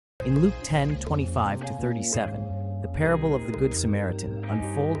In Luke 10:25-37, the parable of the Good Samaritan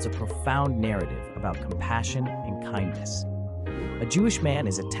unfolds a profound narrative about compassion and kindness. A Jewish man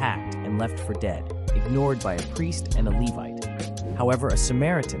is attacked and left for dead, ignored by a priest and a Levite. However, a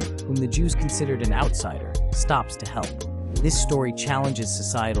Samaritan, whom the Jews considered an outsider, stops to help. This story challenges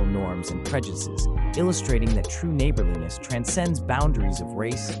societal norms and prejudices, illustrating that true neighborliness transcends boundaries of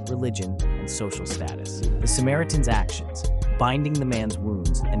race, religion, and social status. The Samaritan's actions, binding the man's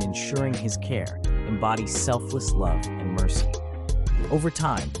wounds and ensuring his care, embody selfless love and mercy. Over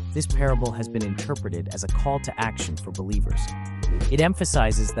time, this parable has been interpreted as a call to action for believers. It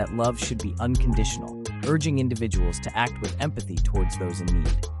emphasizes that love should be unconditional, urging individuals to act with empathy towards those in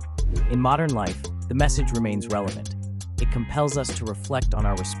need. In modern life, the message remains relevant. It compels us to reflect on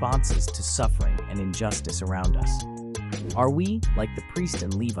our responses to suffering and injustice around us. Are we, like the priest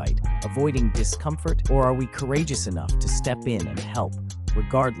and Levite, avoiding discomfort, or are we courageous enough to step in and help,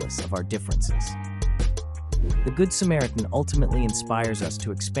 regardless of our differences? The Good Samaritan ultimately inspires us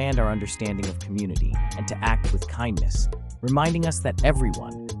to expand our understanding of community and to act with kindness, reminding us that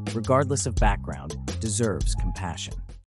everyone, regardless of background, deserves compassion.